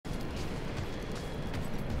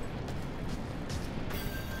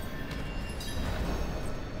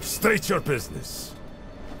State your business.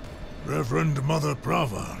 Reverend Mother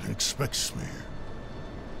Brava expects me.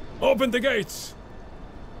 Open the gates!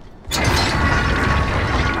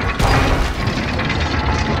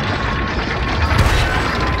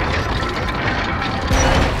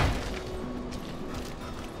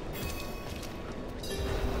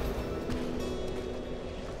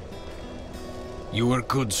 You were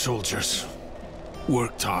good soldiers.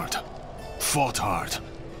 Worked hard. Fought hard.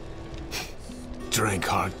 Drank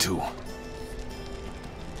hard too.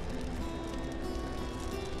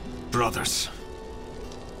 Brothers.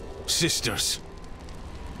 Sisters.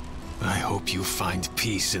 I hope you find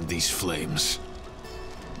peace in these flames.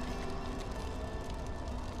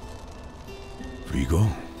 Vigo?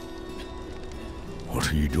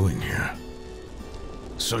 What are you doing here?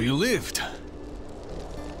 So you lived.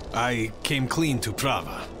 I came clean to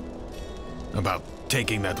Prava. About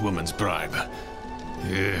taking that woman's bribe.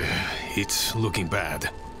 It's looking bad.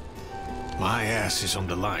 My ass is on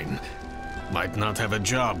the line. Might not have a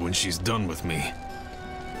job when she's done with me.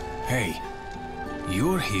 Hey,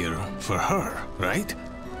 you're here for her, right?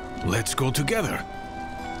 Let's go together.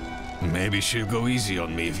 Maybe she'll go easy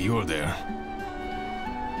on me if you're there.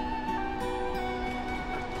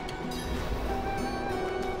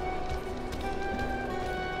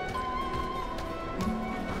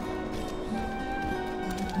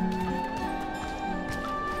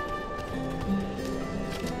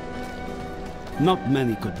 Not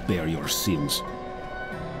many could bear your sins.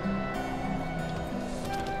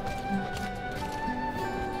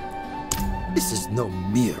 This is no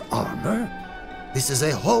mere armor. This is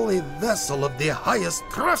a holy vessel of the highest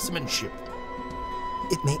craftsmanship.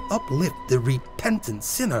 It may uplift the repentant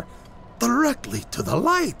sinner directly to the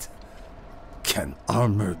light. Can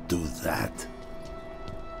armor do that?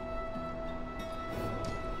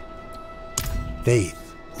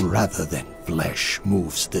 Faith rather than flesh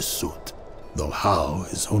moves this suit, though how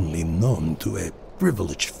is only known to a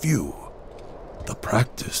privileged few. The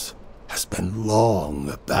practice has been long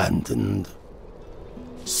abandoned.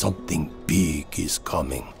 Something big is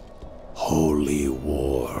coming. Holy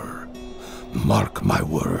war. Mark my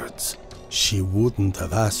words. She wouldn't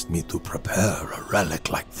have asked me to prepare a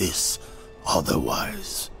relic like this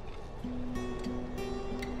otherwise.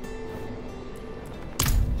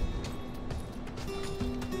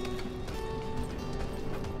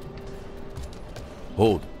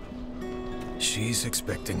 Hold. She's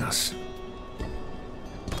expecting us.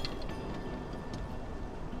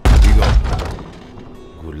 We go.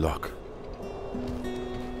 Good luck.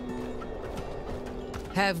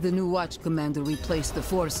 Have the new watch commander replace the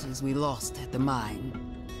forces we lost at the mine.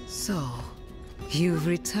 So, you've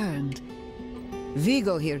returned.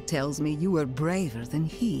 Vigo here tells me you were braver than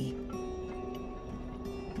he.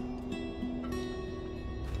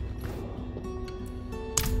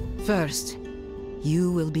 First,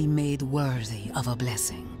 you will be made worthy of a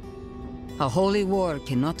blessing. A holy war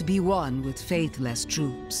cannot be won with faithless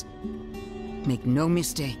troops. Make no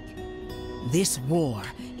mistake, this war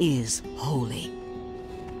is holy.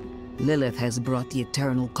 Lilith has brought the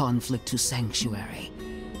eternal conflict to Sanctuary,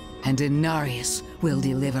 and Inarius will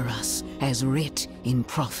deliver us as writ in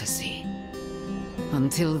prophecy.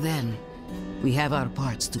 Until then, we have our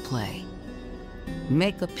parts to play.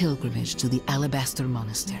 Make a pilgrimage to the Alabaster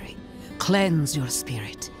Monastery. Cleanse your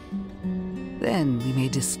spirit. Then we may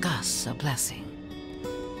discuss a blessing.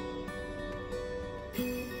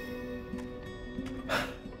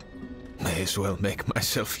 May as well make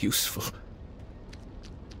myself useful.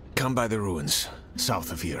 Come by the ruins,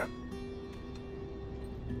 south of here.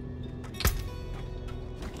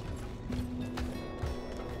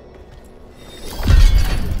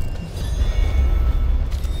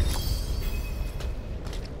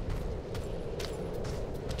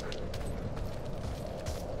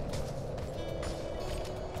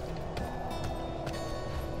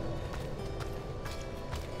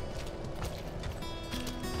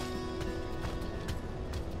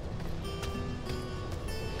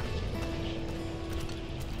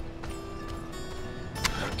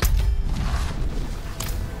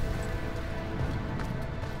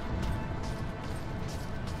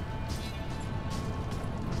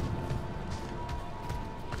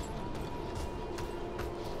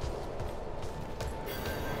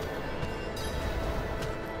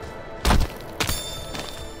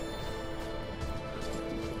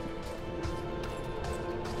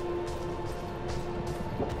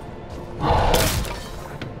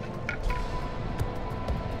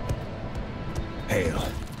 Hail.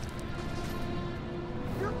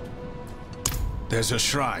 There's a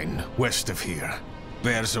shrine west of here.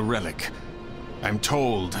 Bears a relic. I'm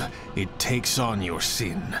told it takes on your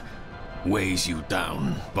sin. weighs you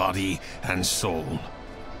down, body and soul,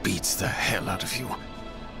 beats the hell out of you.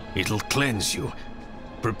 It'll cleanse you,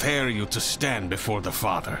 prepare you to stand before the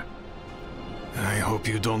Father. I hope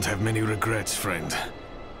you don't have many regrets, friend.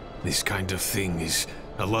 This kind of thing is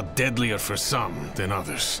a lot deadlier for some than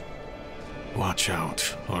others. Watch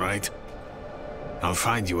out, all right? I'll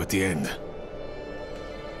find you at the end.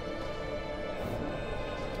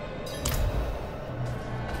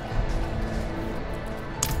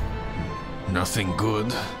 Nothing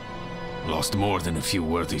good. Lost more than a few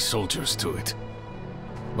worthy soldiers to it.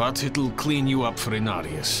 But it'll clean you up for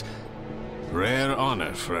Inarius. Rare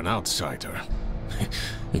honor for an outsider.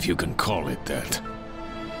 If you can call it that.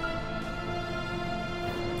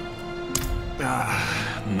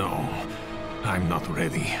 No. I'm not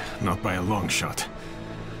ready. Not by a long shot.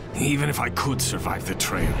 Even if I could survive the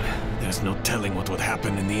trail, there's no telling what would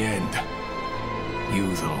happen in the end.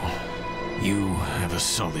 You, though, you have a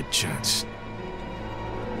solid chance.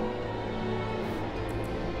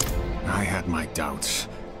 I had my doubts.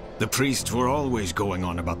 The priests were always going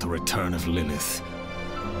on about the return of Lilith.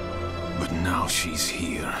 But now she's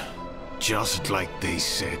here, just like they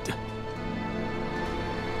said.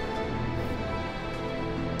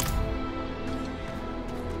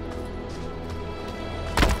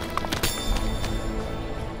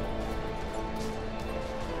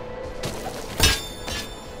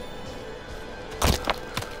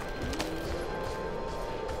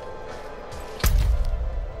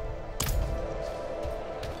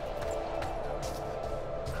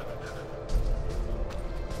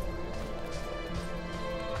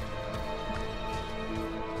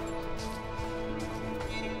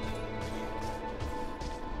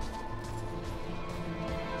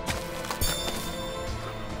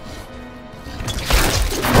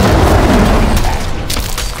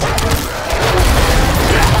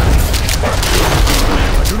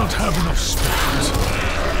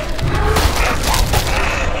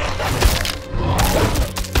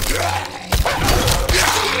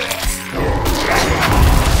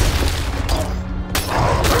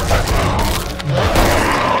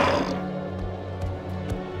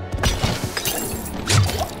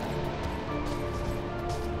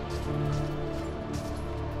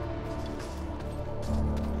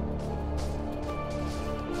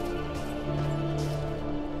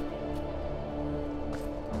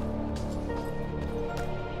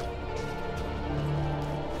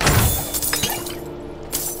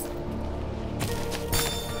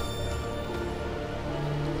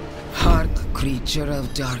 Creature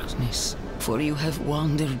of darkness, for you have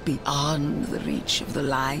wandered beyond the reach of the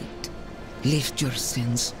light. Lift your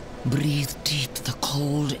sins, breathe deep the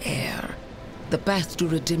cold air. The path to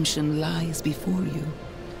redemption lies before you,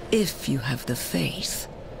 if you have the faith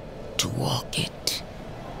to walk it.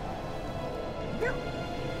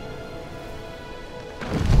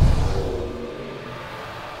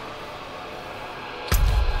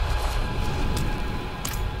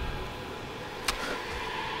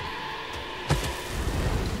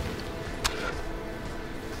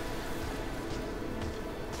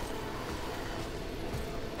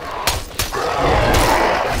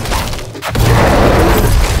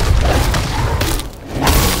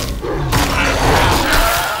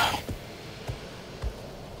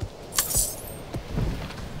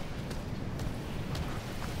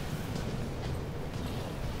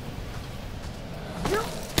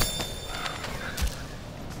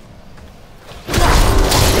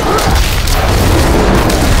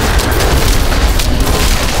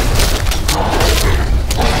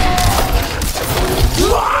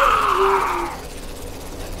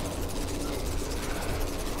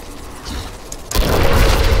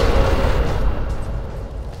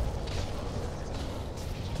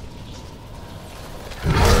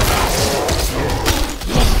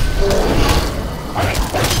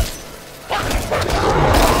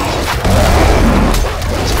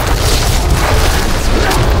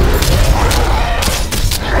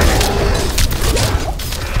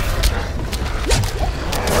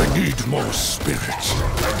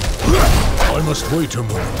 Wait a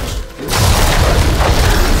moment.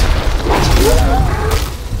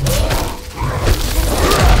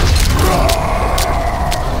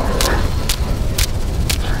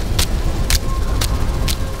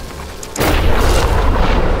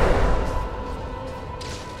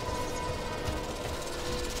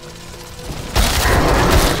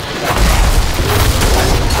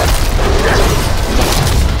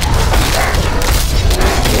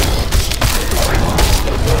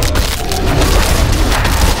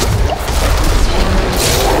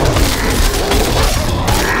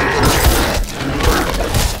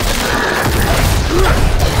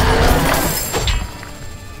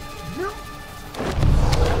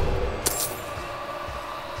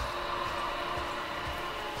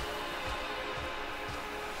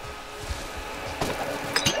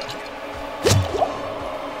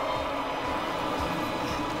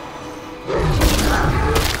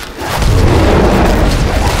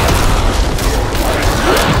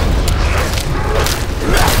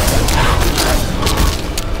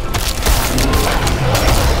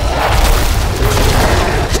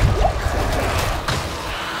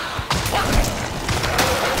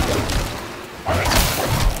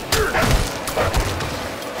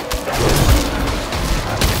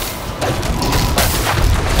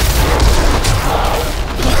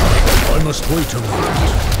 Just wait a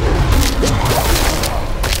moment.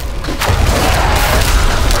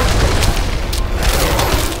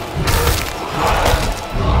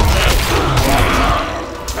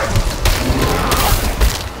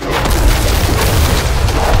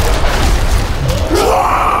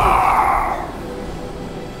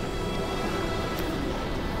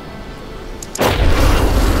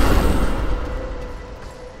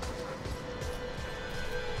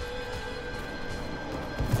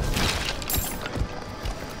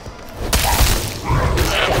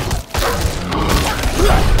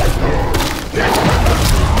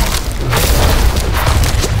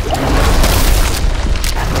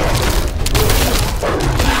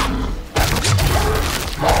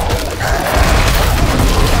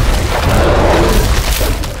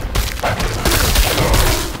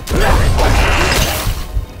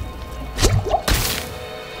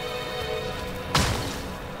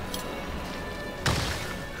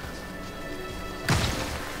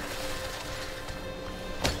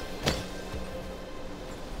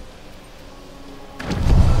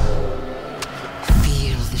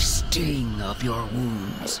 Sting of your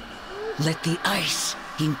wounds. Let the ice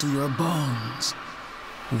into your bones.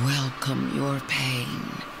 Welcome your pain.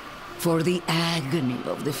 For the agony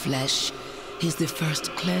of the flesh is the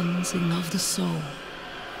first cleansing of the soul.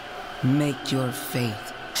 Make your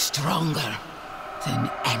faith stronger than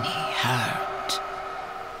any hurt.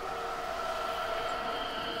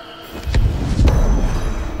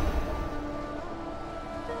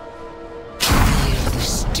 Feel the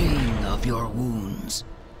sting of your wounds.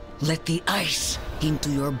 Let the ice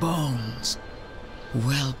into your bones.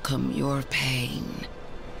 Welcome your pain.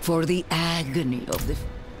 For the agony of the...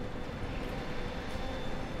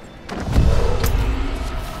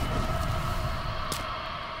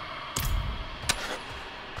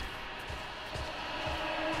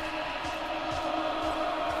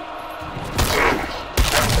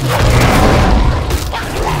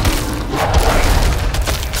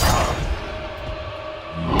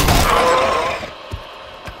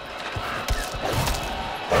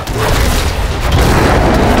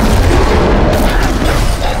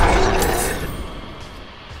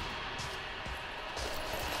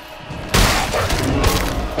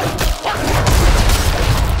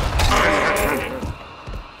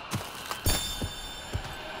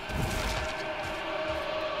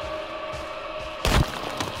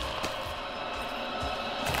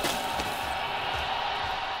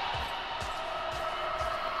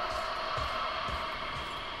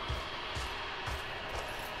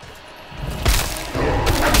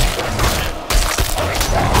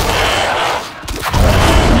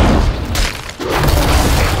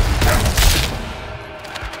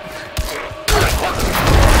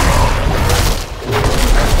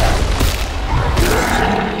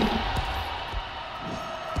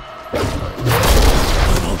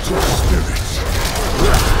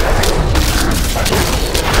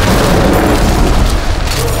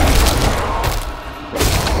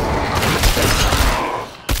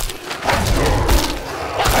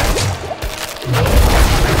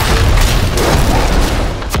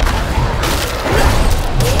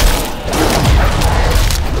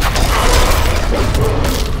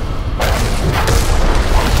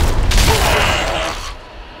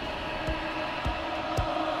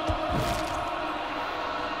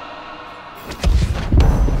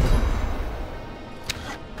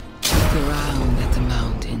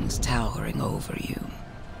 Over you.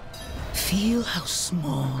 Feel how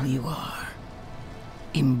small you are.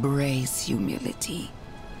 Embrace humility.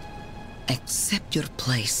 Accept your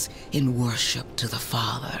place in worship to the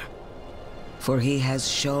Father, for He has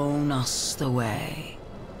shown us the way.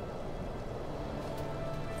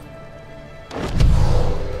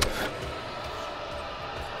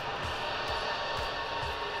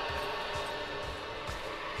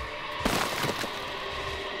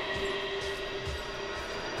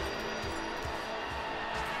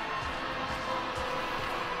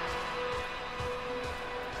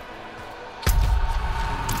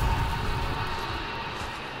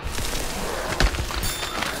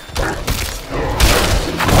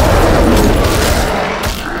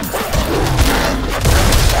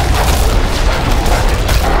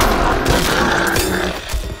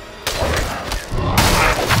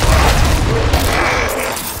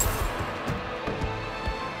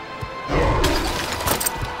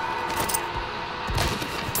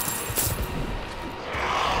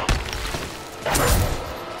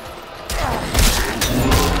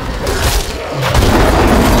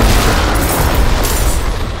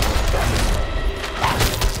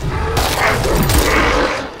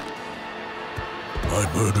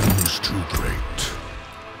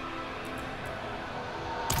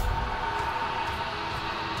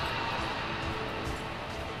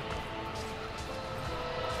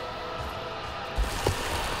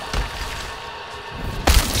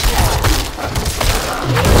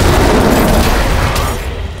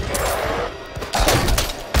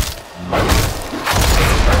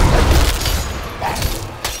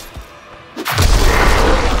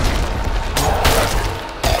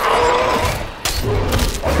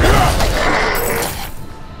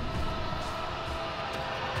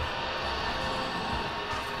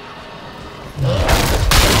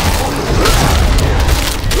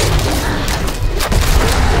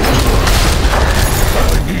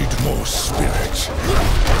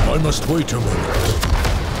 Wait a minute.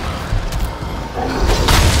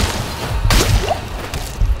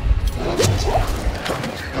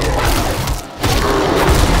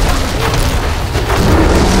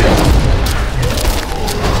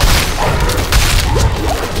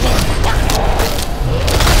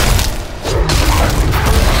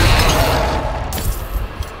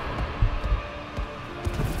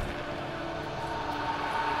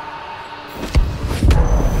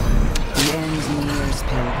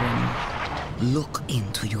 Look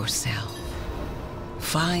into yourself.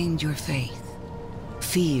 Find your faith.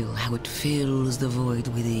 Feel how it fills the void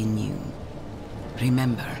within you.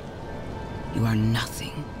 Remember, you are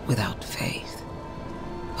nothing without faith.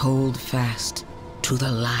 Hold fast to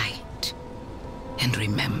the light. And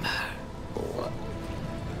remember.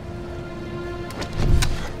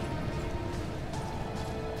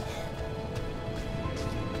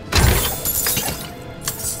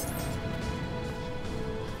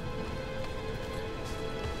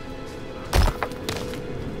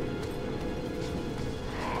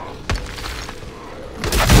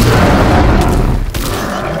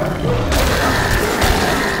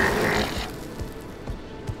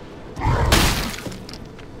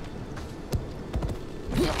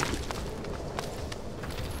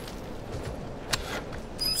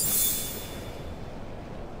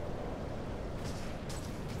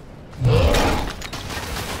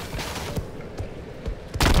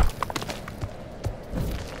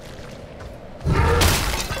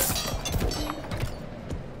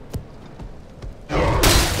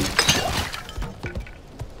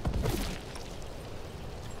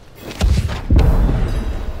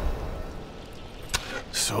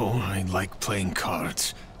 So, I like playing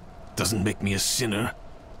cards. Doesn't make me a sinner.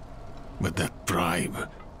 But that bribe...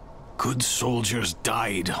 Good soldiers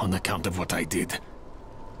died on account of what I did.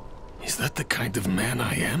 Is that the kind of man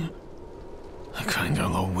I am? The kind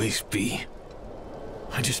I'll always be.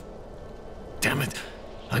 I just... Damn it.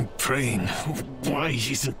 I'm praying. Why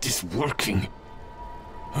isn't this working?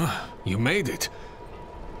 You made it.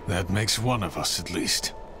 That makes one of us, at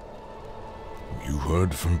least. You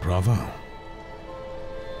heard from Bravo?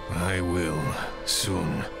 I will,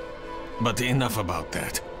 soon. But enough about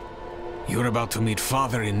that. You're about to meet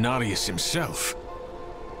Father Inarius himself.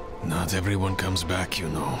 Not everyone comes back, you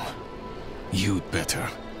know. You'd better.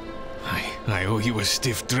 I owe you a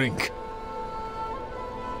stiff drink.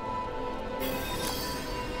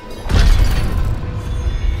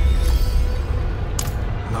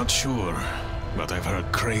 Not sure, but I've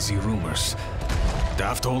heard crazy rumors.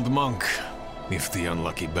 Daft old monk, if the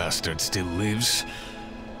unlucky bastard still lives.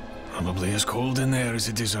 Probably as cold in there as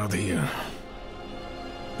it is out here.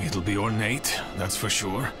 It'll be ornate, that's for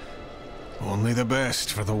sure. Only the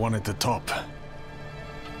best for the one at the top.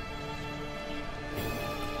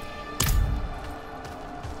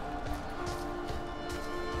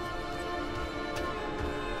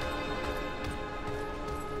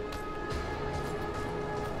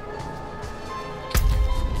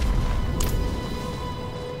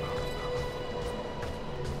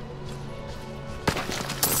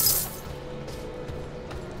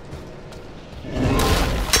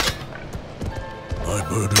 My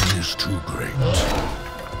burden is too great.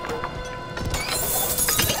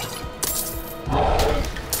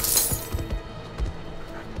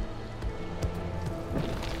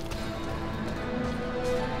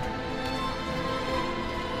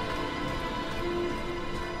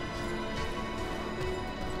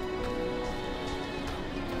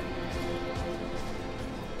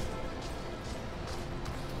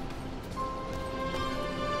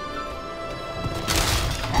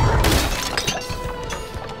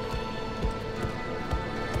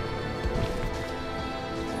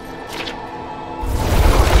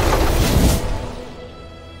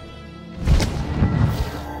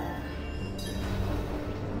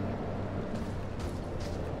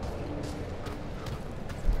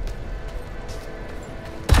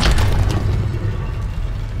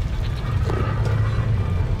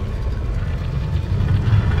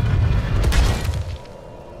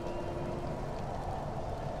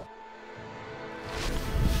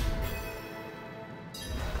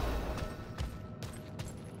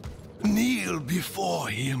 Kneel before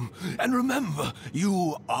him, and remember,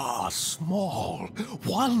 you are small,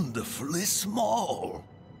 wonderfully small.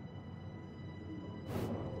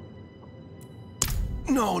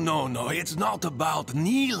 No, it's not about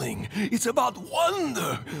kneeling, it's about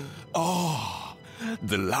wonder. Oh,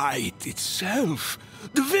 the light itself,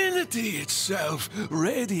 divinity itself,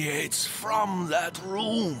 radiates from that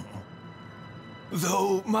room.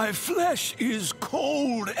 Though my flesh is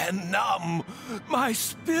cold and numb, my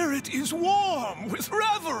spirit is warm with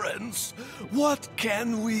reverence. What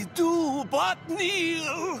can we do but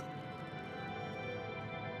kneel?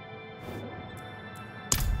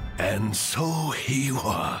 And so he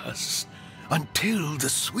was, until the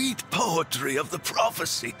sweet poetry of the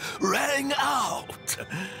prophecy rang out.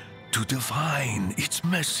 To divine its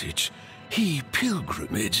message, he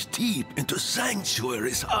pilgrimaged deep into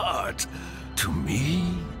Sanctuary's heart to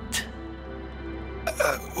meet...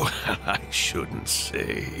 well, I shouldn't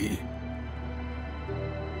say.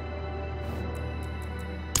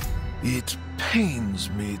 It pains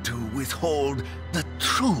me to withhold the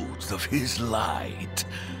truth of his light,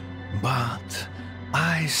 but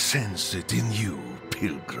I sense it in you,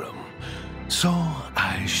 pilgrim, so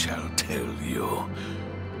I shall tell you.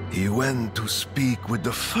 He went to speak with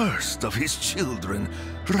the first of his children,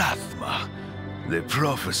 Rathma, the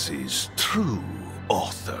prophecy's true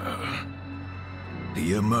author.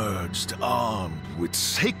 He emerged armed with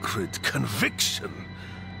sacred conviction,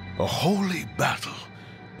 a holy battle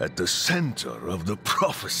at the center of the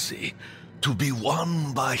prophecy, to be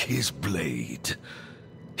won by his blade.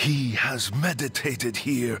 He has meditated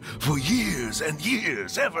here for years and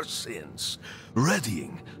years ever since,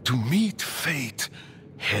 readying to meet fate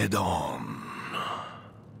head-on.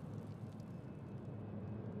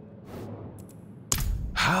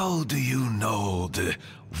 How do you know the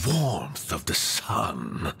warmth of the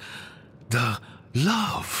sun, the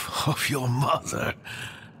love of your mother,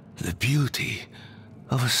 the beauty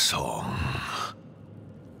of a song?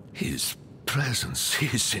 His presence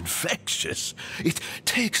is infectious. It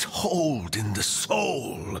takes hold in the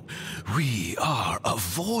soul. We are a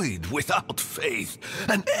void without faith,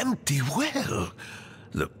 an empty well.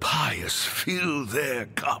 The pious fill their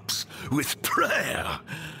cups with prayer.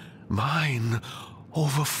 Mine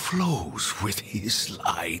overflows with his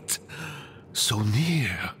light. So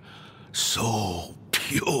near, so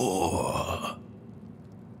pure.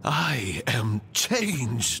 I am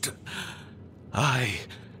changed. I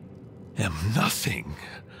am nothing.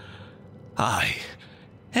 I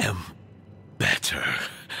am better.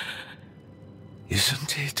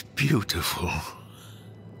 Isn't it beautiful?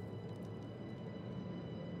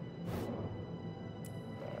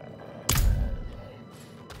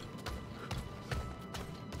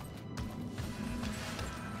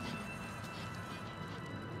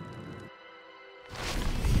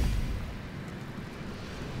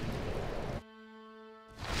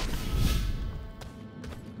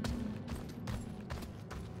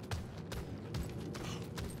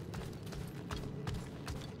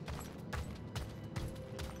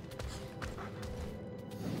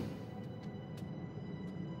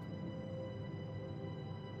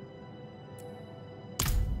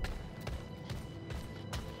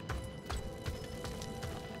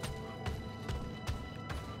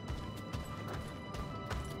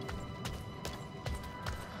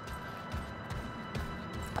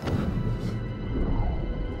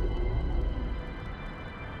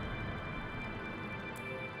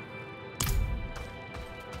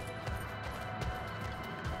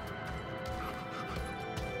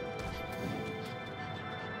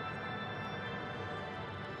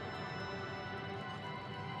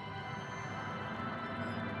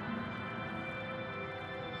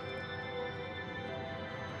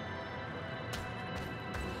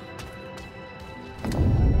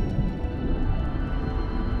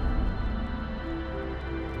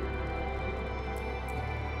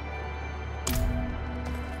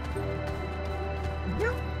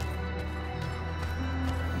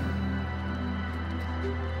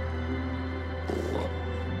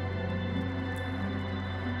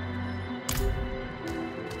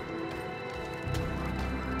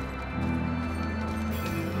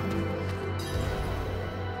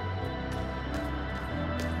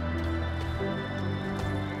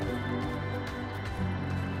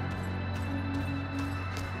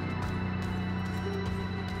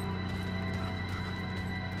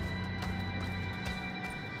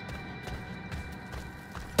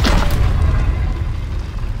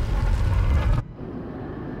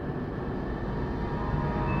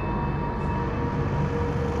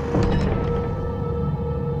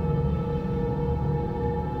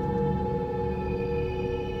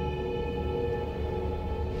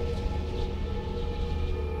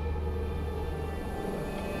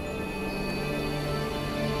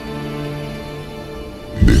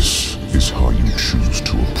 This is how you choose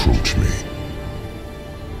to approach me.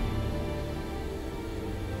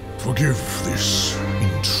 Forgive this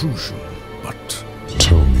intrusion, but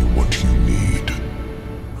Tell me what you need.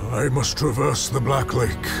 I must traverse the Black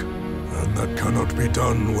Lake And that cannot be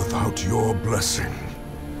done without your blessing.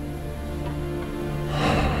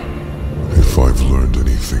 If I've learned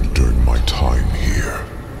anything during my time here,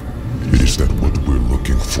 it is that what we're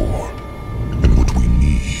looking for and what we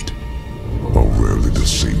need are rarely the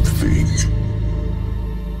same thing.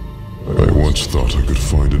 I once thought I could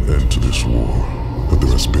find an end to this war, but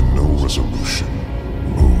there has been no resolution,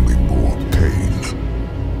 only more pain.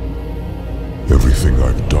 Everything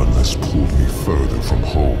I've done has pulled me further from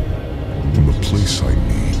home, from the place I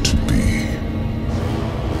need to be.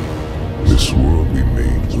 This world we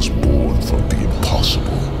made was born from the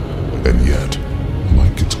impossible, and yet,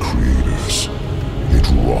 like its creators, it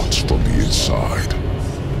rots from the inside.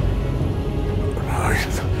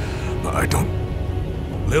 I don't...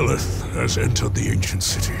 Lilith has entered the ancient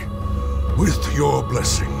city. With your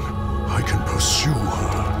blessing, I can pursue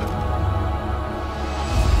her.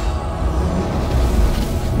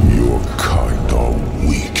 Your kind are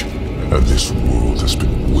weak, and this world has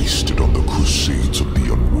been wasted on the crusades of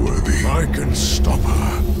the unworthy. I can stop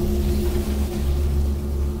her.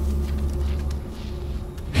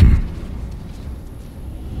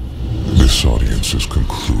 This audience is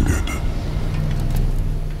concluded.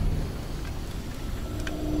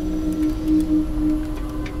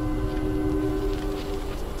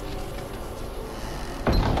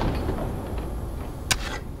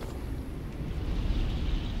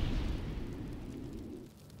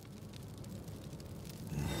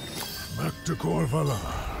 Back to Core Valar.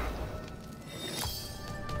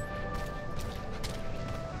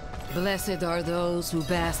 Blessed are those who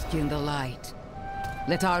bask in the light.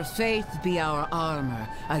 Let our faith be our armor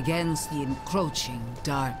against the encroaching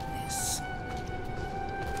darkness.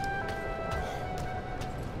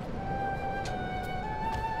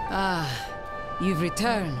 Ah, you've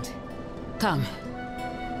returned. Come,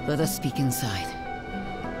 let us speak inside,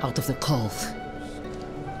 out of the cold.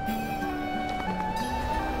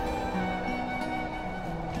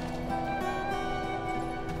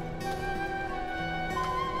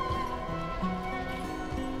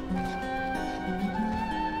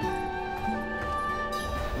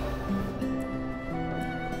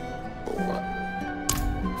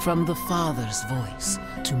 From the Father's voice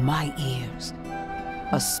to my ears,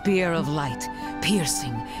 a spear of light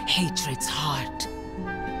piercing hatred's heart.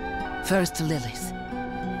 First Lilith,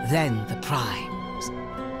 then the Primes.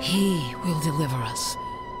 He will deliver us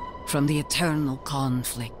from the eternal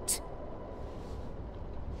conflict.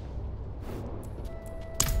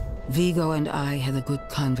 Vigo and I had a good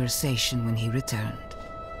conversation when he returned.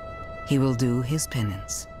 He will do his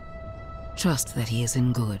penance. Trust that he is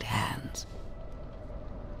in good hands.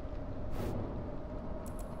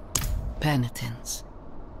 Penitence.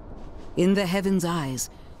 In the heavens'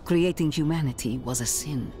 eyes, creating humanity was a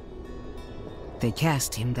sin. They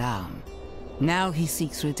cast him down. Now he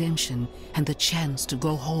seeks redemption and the chance to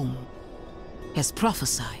go home. As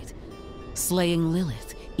prophesied, slaying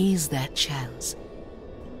Lilith is that chance.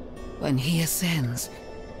 When he ascends,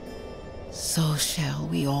 so shall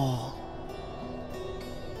we all.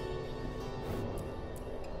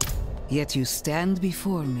 Yet you stand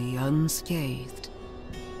before me unscathed.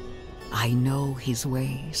 I know his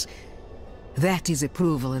ways. That is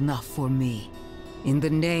approval enough for me. In the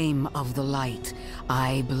name of the light,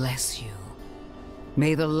 I bless you.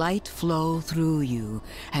 May the light flow through you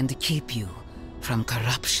and keep you from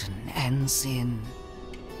corruption and sin.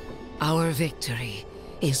 Our victory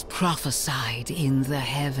is prophesied in the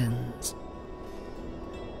heavens.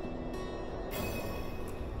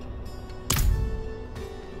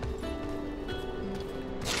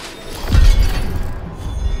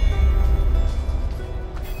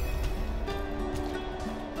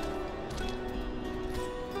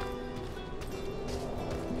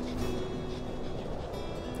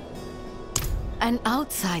 An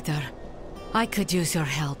outsider. I could use your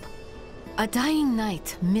help. A dying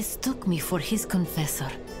knight mistook me for his confessor.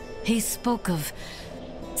 He spoke of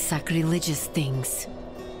sacrilegious things.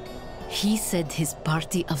 He said his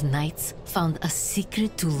party of knights found a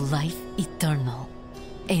secret to life eternal.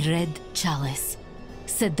 A red chalice.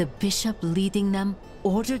 Said the bishop leading them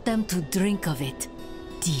ordered them to drink of it,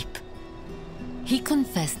 deep. He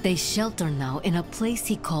confessed they shelter now in a place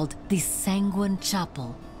he called the Sanguine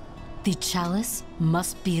Chapel. The chalice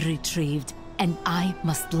must be retrieved, and I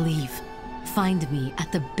must leave. Find me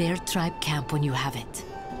at the Bear Tribe camp when you have it.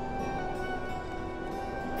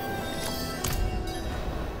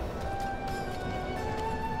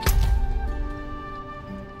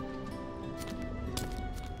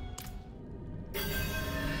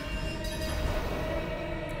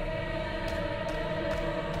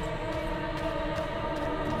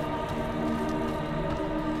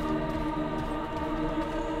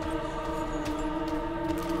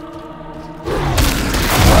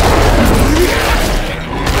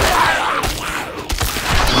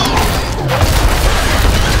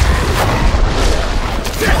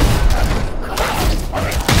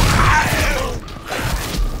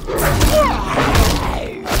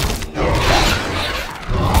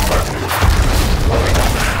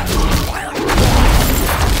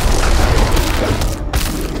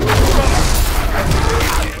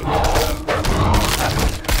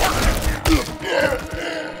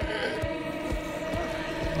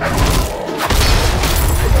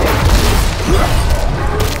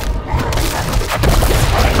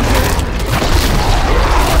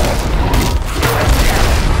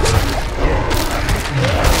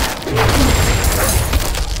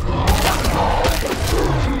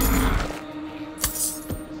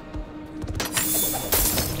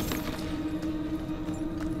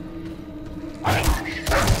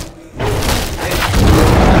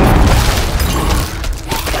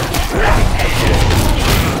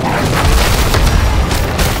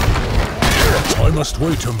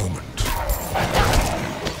 wait a moment.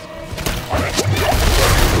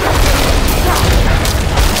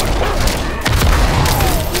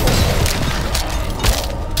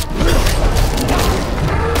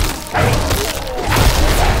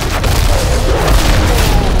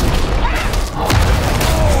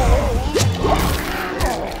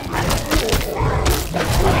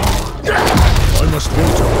 I must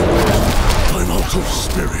wait a moment. I'm out of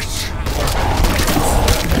spirit.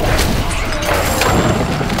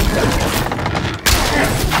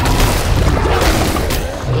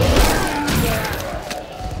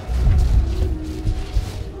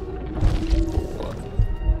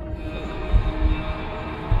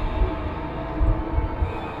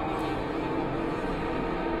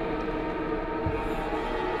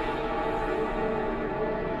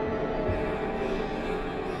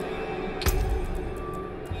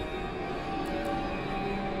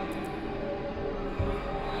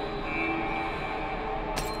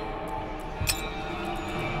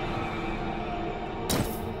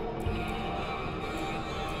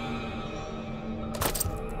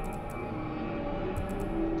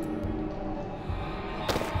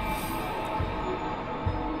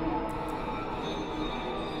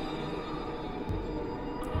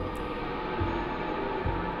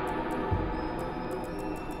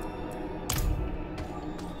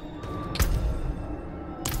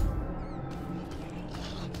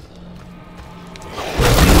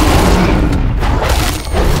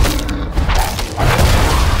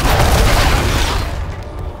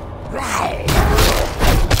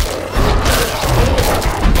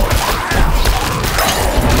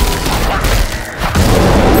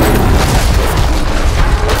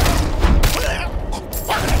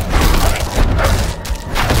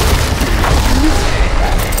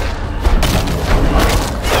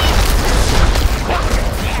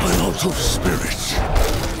 Of spirit.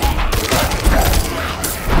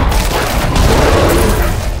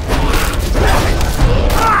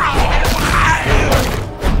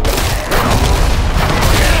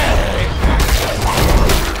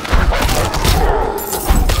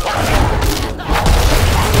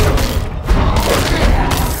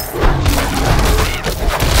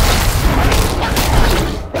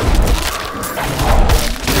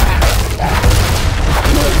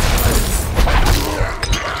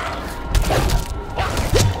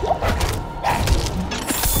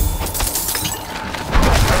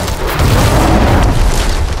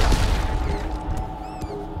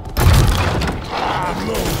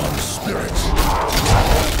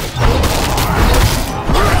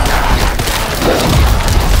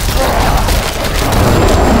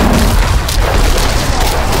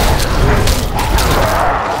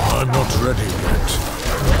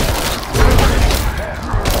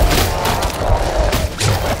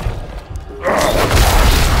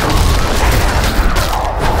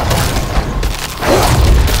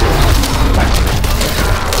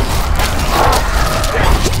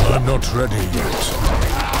 Ready yet.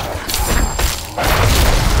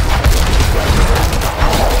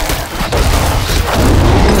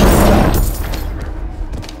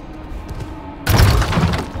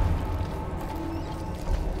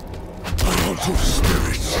 I'm out of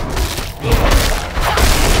spirit.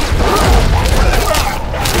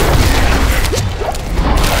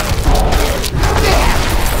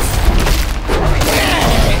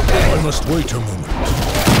 I must wait a moment.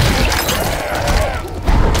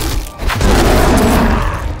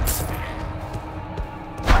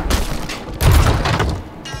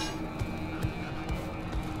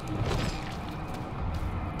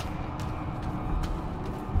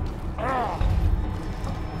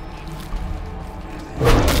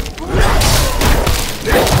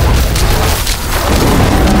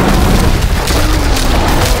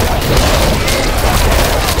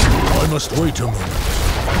 Must wait a moment.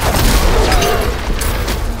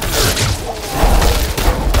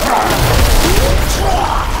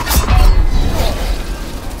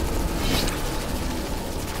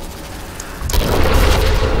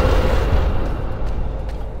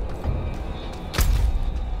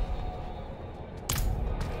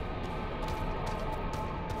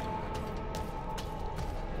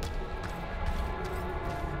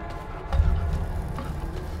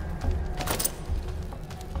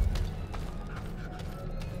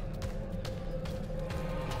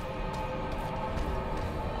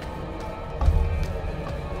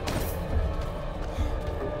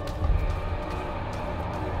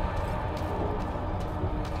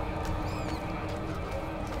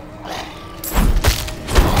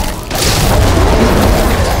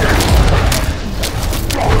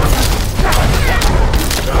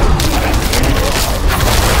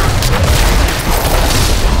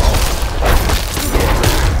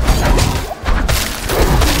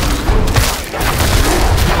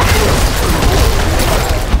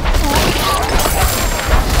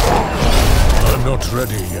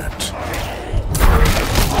 ready yet.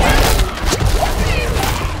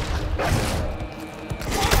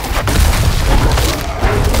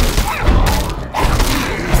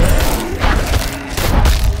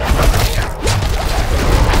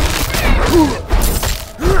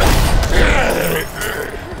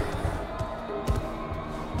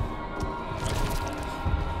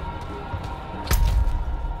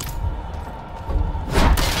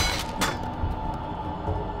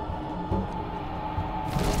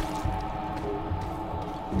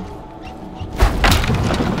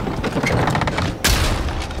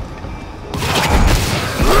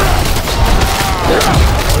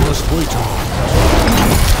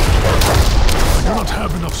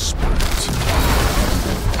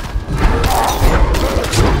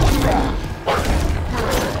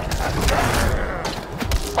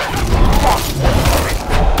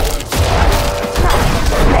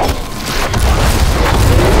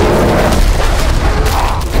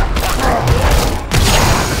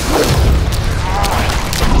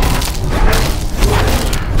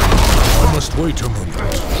 Wait a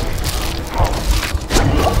moment.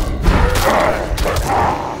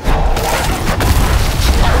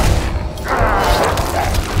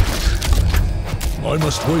 I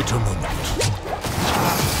must wait a moment.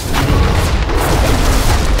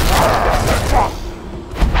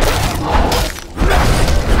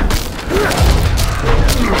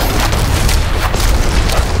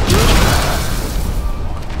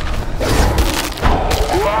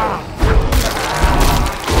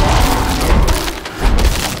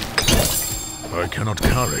 I cannot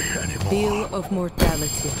carry anymore. Bill of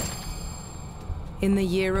Mortality. In the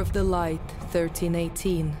year of the light,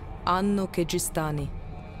 1318, Anno Kegistani,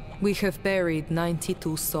 we have buried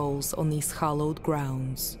 92 souls on these hallowed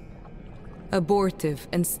grounds. Abortive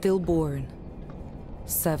and stillborn,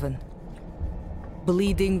 7.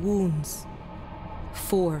 Bleeding wounds,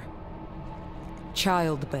 4.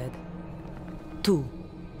 Childbed, 2.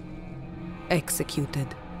 Executed,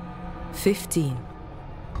 15.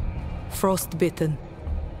 Frostbitten,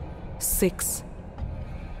 6.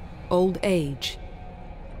 Old age,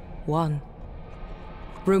 1.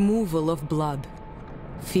 Removal of blood,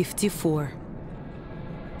 54.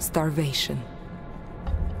 Starvation,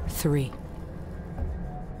 3.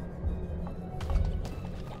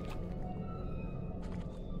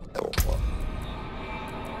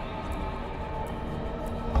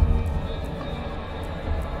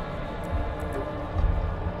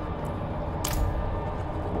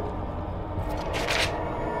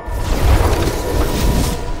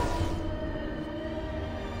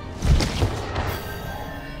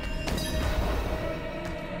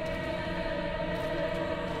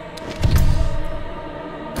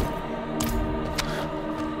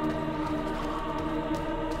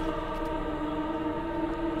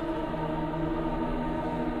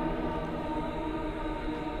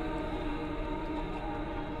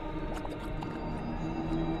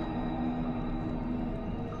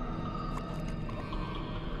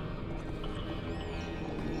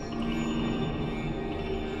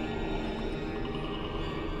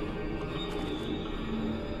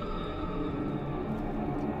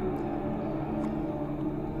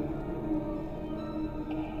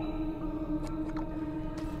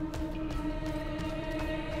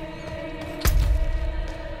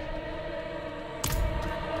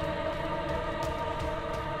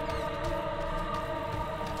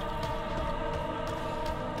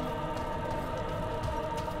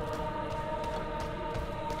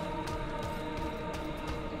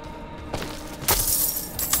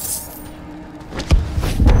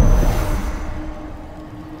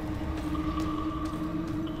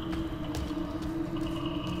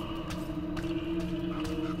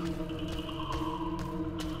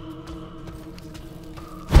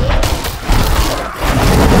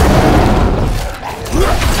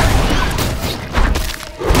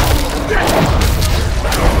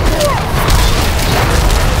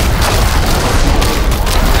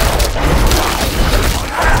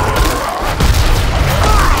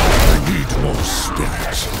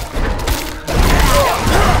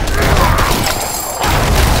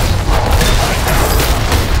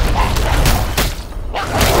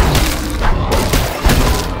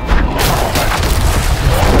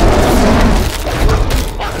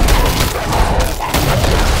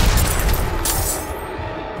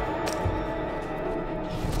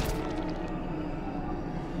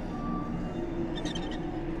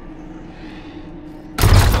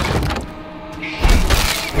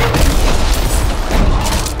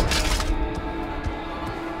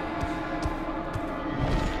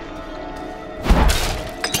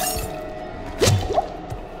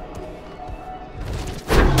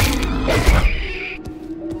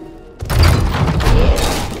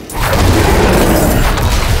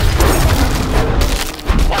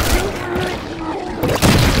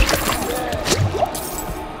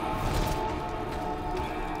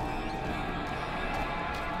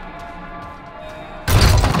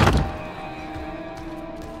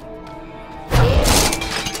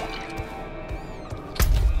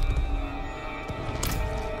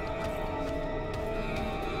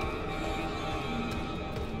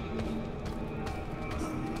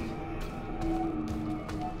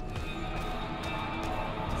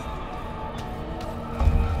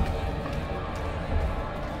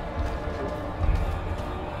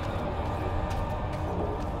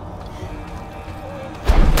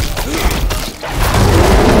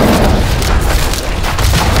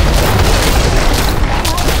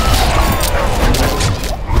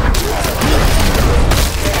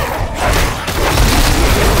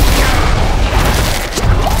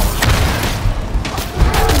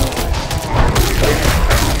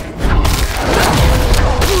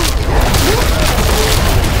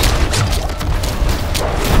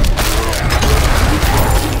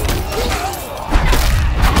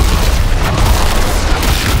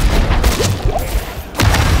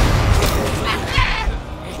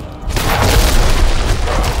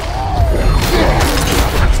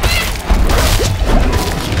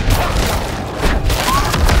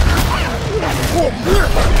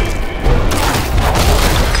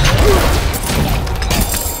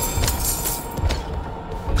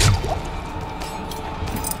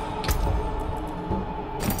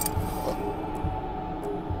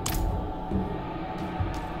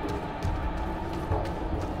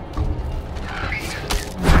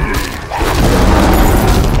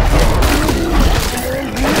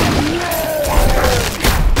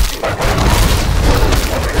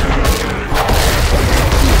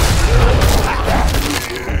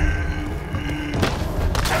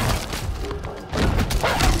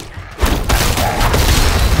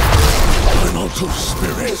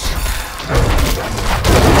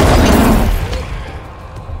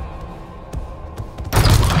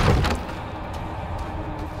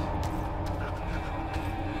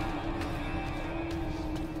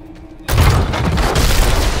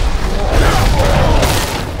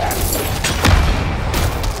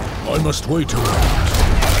 I must wait around.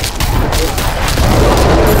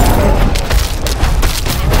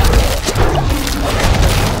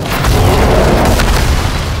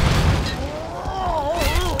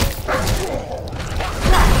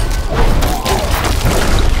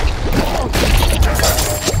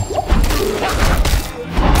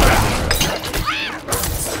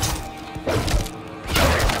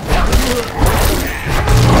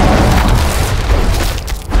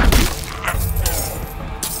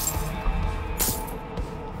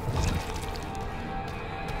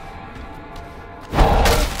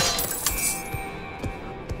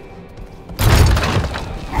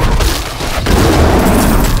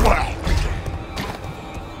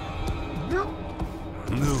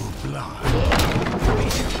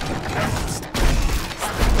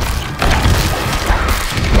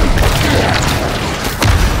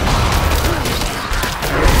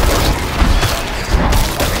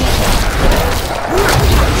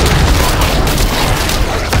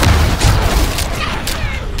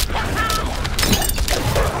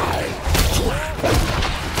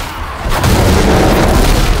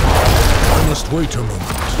 Wait a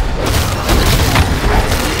moment.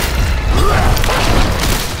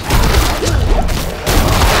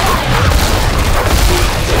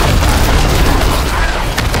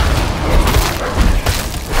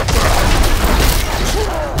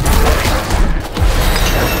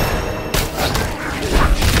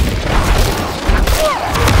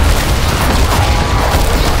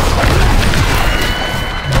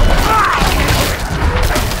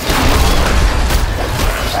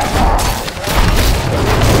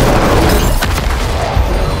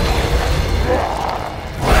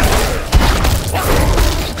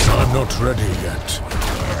 Not ready yet.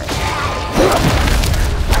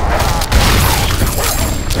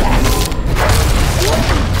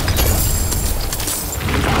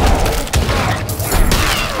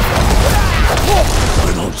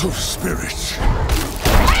 I'm out of spirit.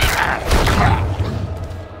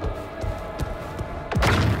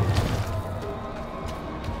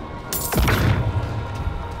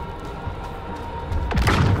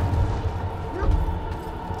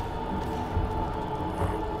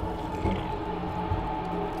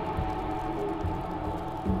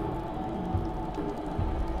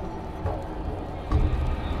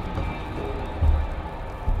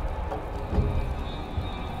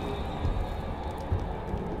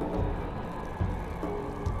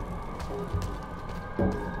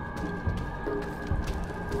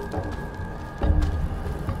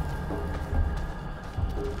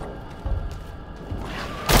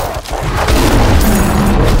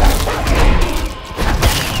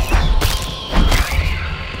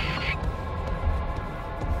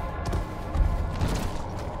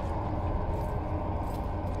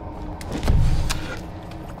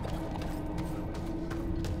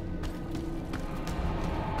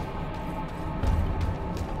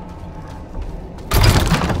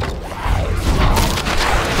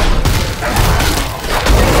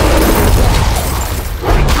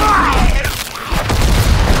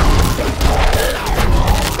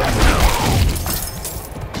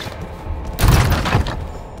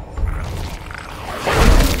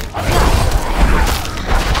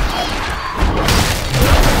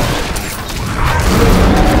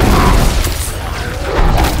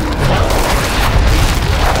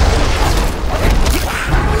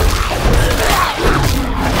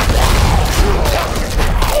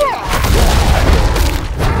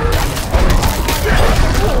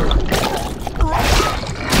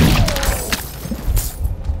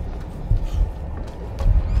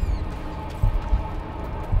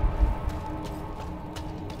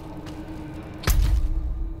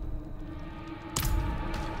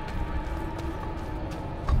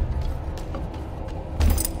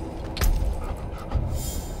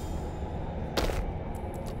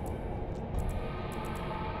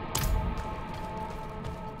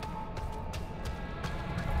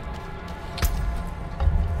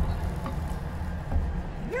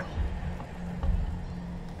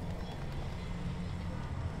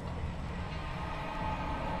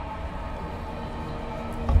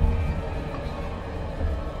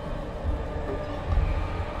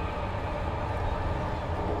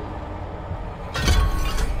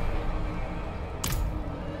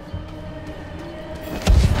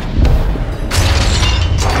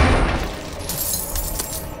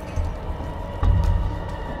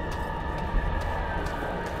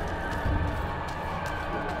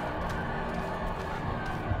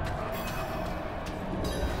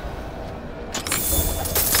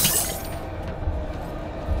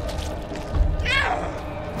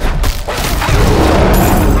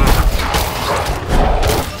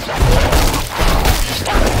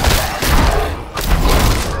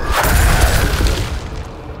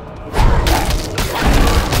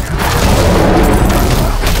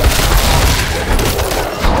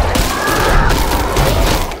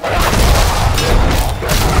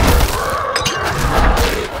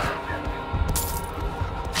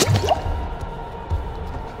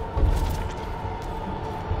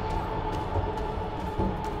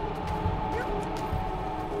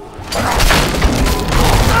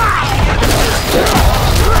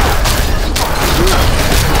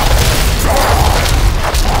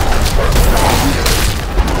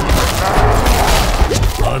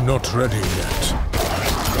 not ready yet.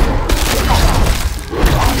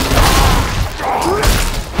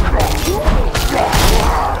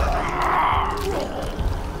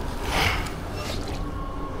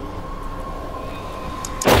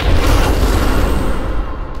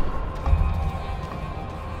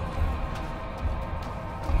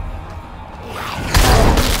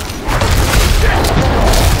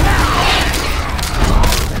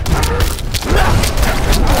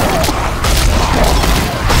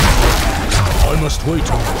 I must wait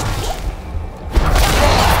a moment.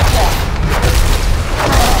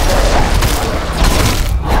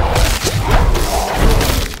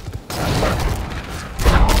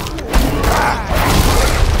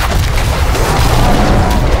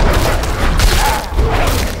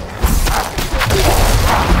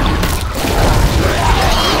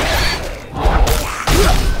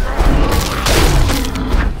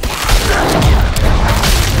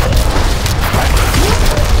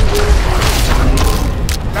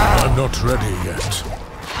 I'm not ready yet.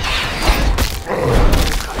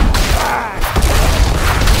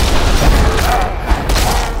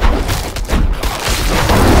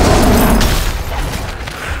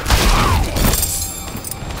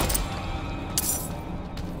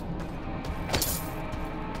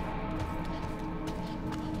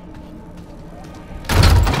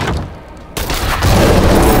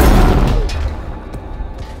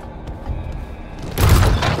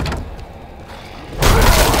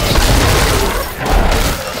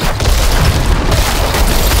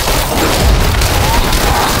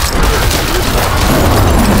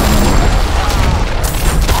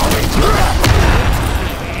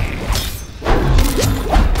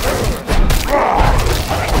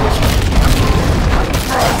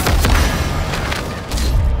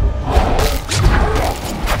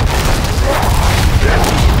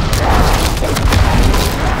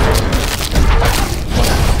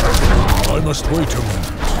 I must wait a moment.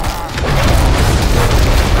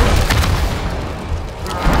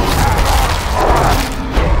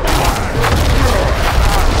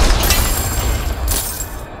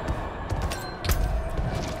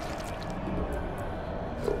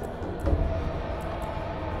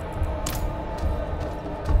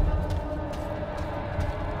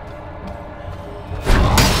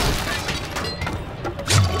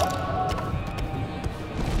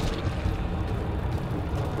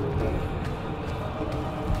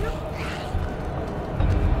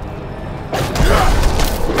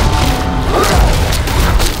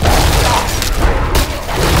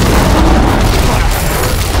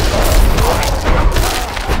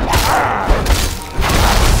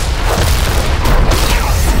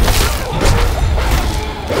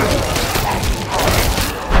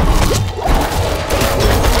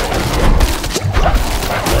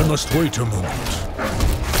 I must wait a moment.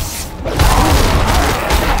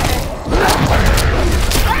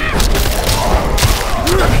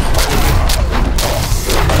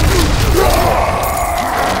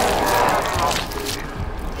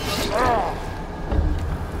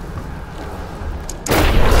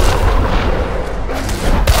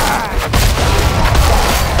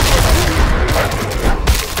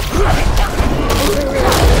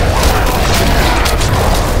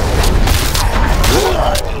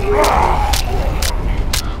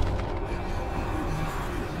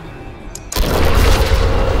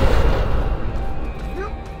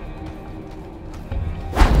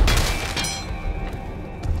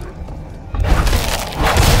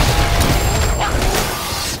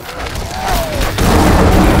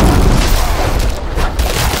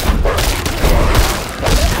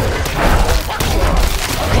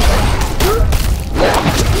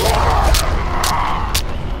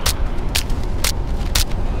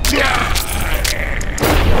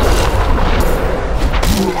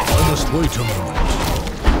 Wait a moment.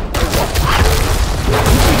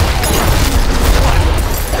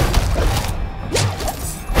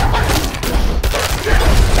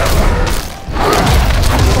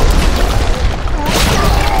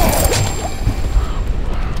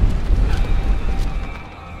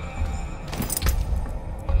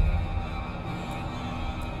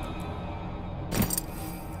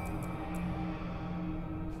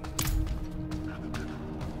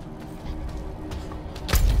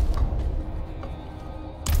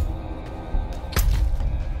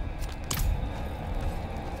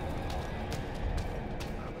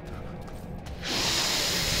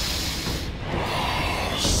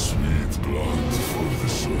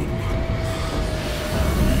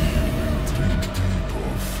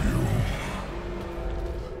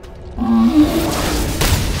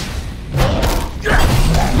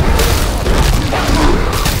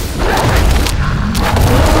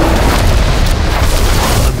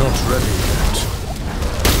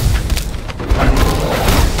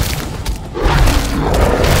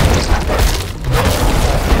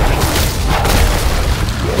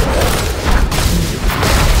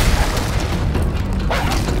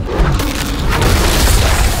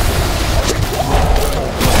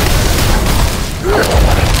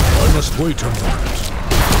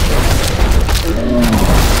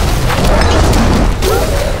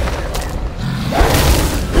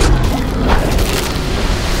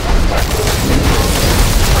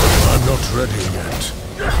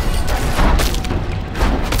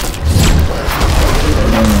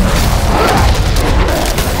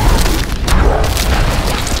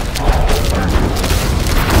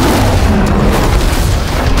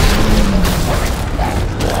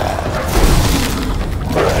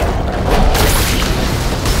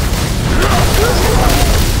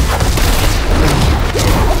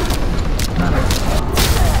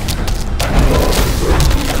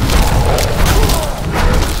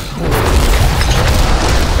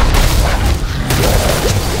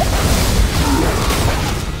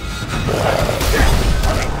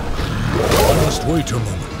 Wait a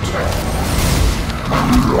moment.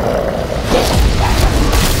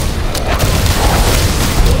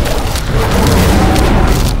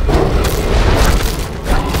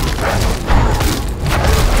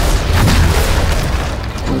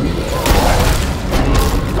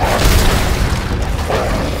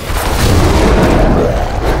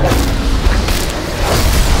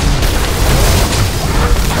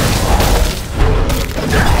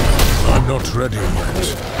 I'm not ready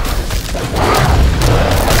yet.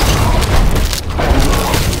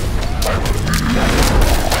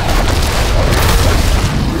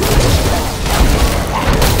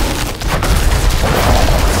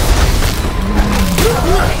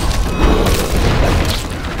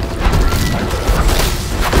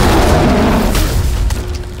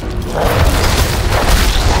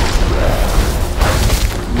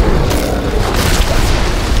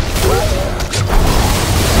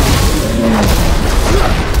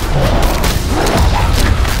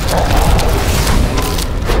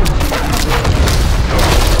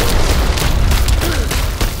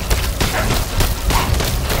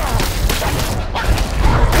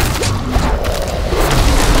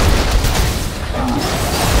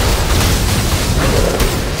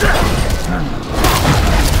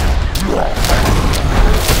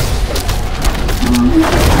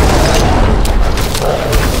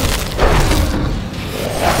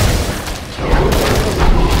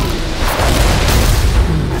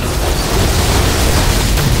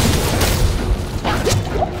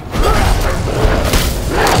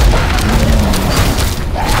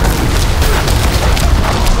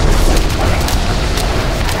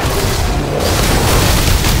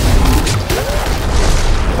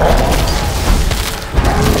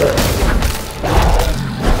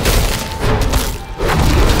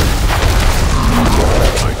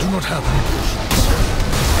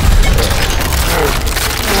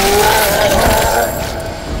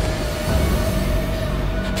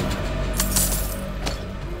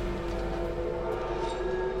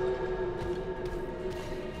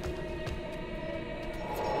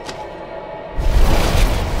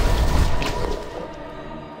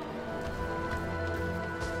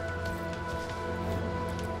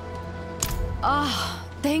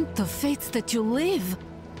 Thank the fates that you live.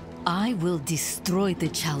 I will destroy the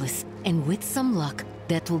chalice, and with some luck,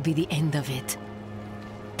 that will be the end of it.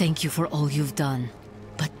 Thank you for all you've done,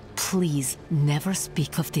 but please never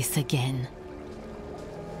speak of this again.